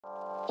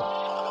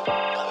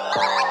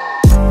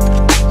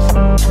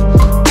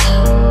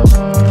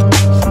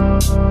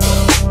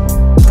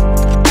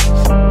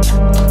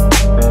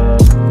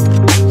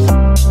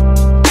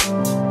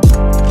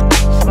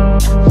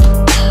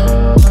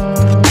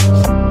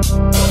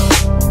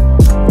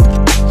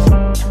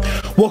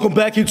Welcome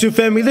back, YouTube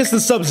family. This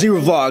is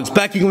SUBZERU Vlogs,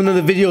 back with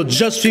another video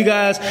just for you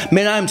guys.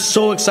 Man, I'm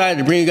so excited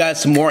to bring you guys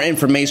some more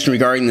information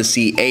regarding the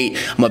C8.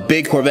 I'm a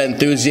big Corvette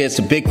enthusiast,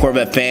 a big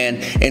Corvette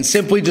fan, and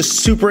simply just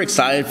super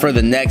excited for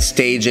the next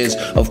stages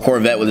of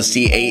Corvette with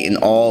the C8 and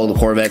all the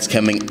Corvettes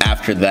coming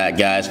after that,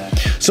 guys.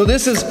 So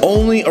this is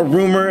only a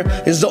rumor.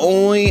 This is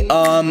only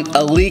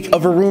a leak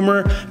of a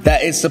rumor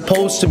that is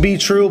supposed to be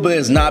true, but it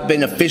has not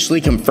been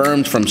officially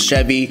confirmed from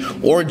Chevy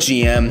or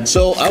GM.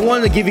 So I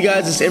wanted to give you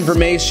guys this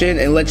information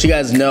and let you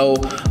guys know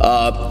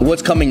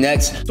what's coming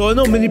next. So I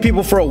know many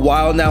people for a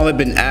while now have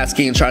been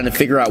asking and trying to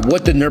figure out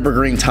what the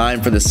Nurburgring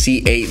time for the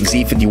C8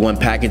 Z51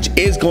 package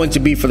is going to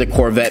be for the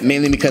Corvette,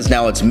 mainly because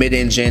now it's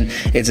mid-engine,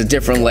 it's a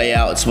different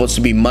layout, it's supposed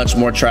to be much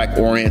more track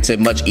oriented,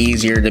 much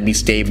easier to be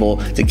stable,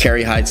 to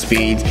carry high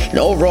speeds, and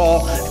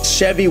overall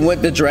Chevy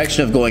went the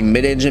direction of going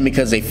mid-engine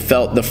because they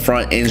felt the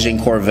front engine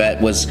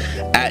Corvette was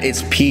at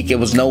its peak. It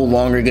was no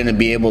longer going to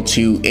be able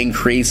to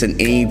increase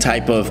in any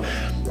type of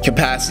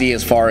capacity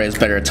as far as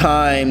better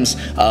times,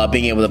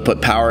 being able to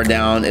put power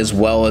down, as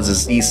well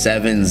as the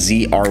E7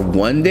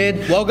 ZR1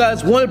 did. Well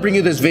guys, want to bring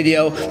you this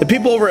video. The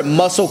people over at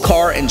Muscle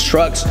Car and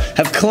Trucks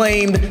have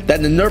claimed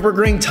that the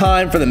Nurburgring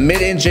time for the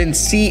mid-engine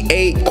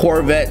C8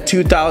 Corvette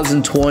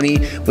 2020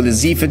 with the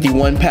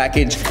Z51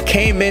 package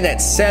came in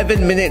at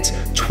 7 minutes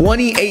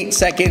 28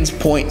 seconds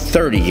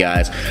 .30,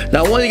 guys.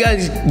 Now I want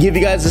to give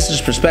you guys this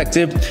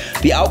perspective.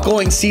 The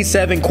outgoing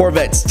C7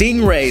 Corvette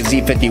Stingray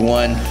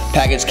Z51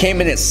 package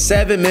came in at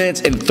 7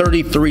 minutes and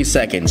 33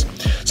 seconds.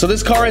 So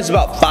this car is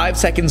about 5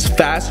 seconds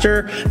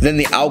faster than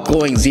the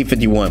outgoing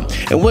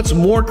Z51. And what's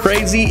more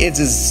crazy is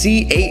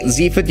the C8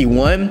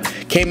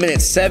 Z51 came in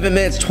at 7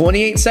 minutes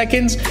 28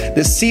 seconds.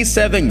 The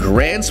C7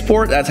 Grand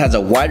Sport, that has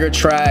a wider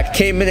track,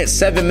 came in at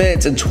 7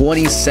 minutes and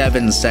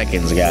 27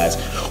 seconds, guys.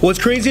 What's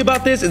crazy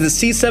about this is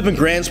the C7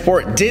 Grand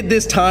Sport did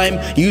this time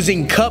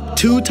using Cup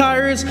 2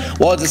 tires,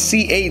 while the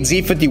C8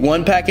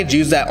 Z51 package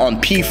used that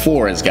on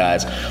P4s,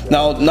 guys.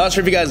 Now, not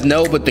sure if you guys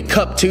know, but the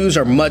Cup 2s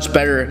are much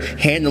better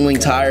handling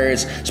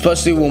tires,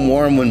 especially when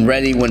warm, when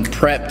ready, when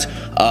prepped,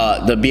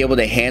 to be able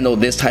to handle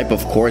this type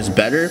of course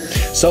better.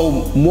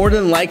 So more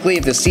than likely,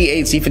 if the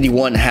C8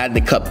 Z51 had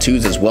the Cup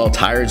 2s as well,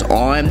 tires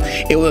on,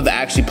 it would have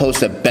actually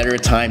posted a better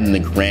time than the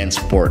Grand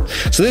Sport.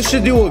 So this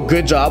should do a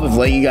good job of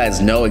letting you guys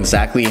know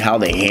exactly how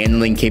the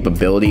handling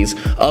capabilities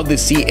of the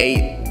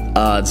C8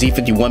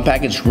 Z51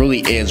 package really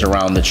is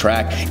around the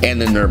track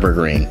and the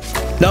Nurburgring.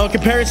 Now in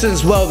comparison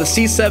as well, the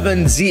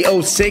C7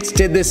 Z06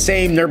 did this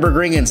same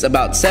Nurburgring in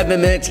about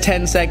 7 minutes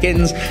 10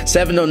 seconds,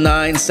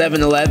 7:09,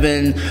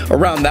 7:11,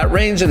 around that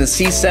range, and the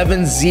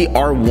C7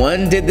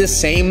 ZR1 did this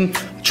same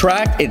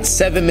track. It's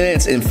 7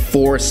 minutes and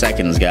 4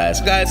 seconds,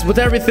 guys. Guys, with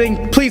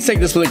everything, please take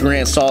this with a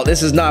grain of salt.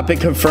 This has not been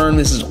confirmed.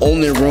 This is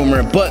only a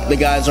rumor, but the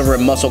guys over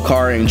at Muscle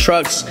Car and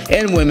Trucks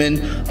and Women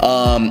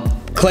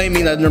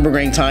claiming that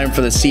Nurburgring time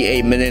for the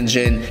C8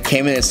 mid-engine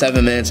came in at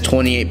 7 minutes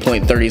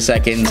 28.30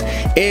 seconds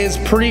is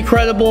pretty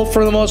credible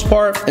for the most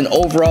part, and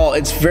overall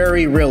it's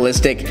very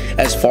realistic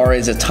as far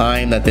as the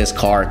time that this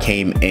car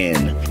came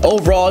in.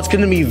 Overall, it's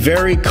going to be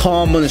very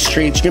calm on the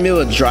streets. You're going to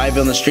be able to drive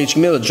on the streets,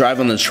 you're going to be able to drive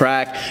on the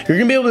track, you're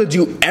going to be able to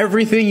do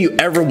everything you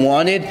ever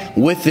wanted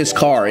with this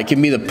car. It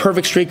can be the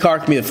perfect street car, it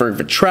can be the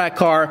perfect track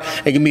car,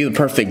 it can be the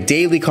perfect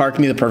daily car, it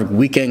can be the perfect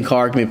weekend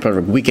car, it can be the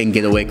perfect weekend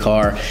getaway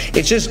car.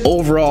 It's just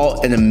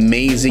overall an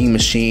amazing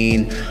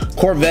machine.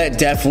 Corvette,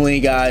 definitely,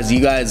 guys, you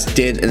guys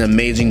did an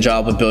amazing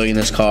job of building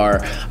this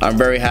car. I'm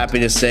very happy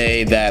to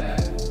say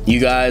that you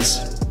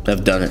guys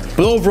have done it.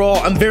 But overall,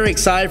 I'm very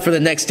excited for the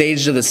next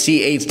stages of the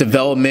C8's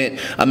development.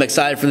 I'm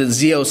excited for the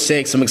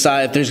Z06. I'm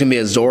excited if there's gonna be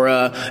a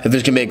Zora, if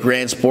there's gonna be a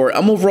Grand Sport.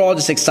 I'm overall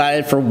just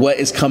excited for what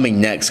is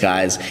coming next,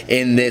 guys,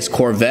 in this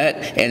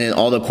Corvette and in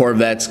all the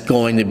Corvettes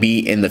going to be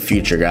in the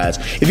future, guys.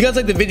 If you guys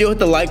like the video, hit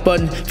the like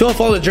button. If you want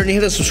to follow the journey,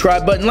 hit the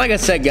subscribe button. Like I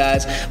said,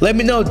 guys, let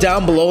me know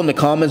down below in the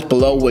comments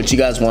below what you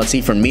guys want to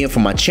see from me and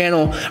from my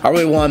channel. I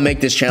really want to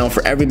make this channel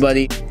for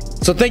everybody.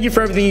 So thank you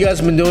for everything you guys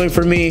have been doing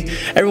for me.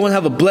 Everyone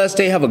have a blessed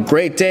day, have a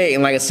great day,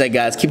 and like I said,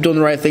 guys, keep doing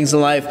the right things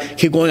in life,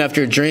 keep going after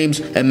your dreams,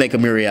 and make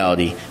them your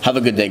reality. Have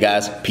a good day,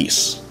 guys.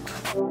 Peace.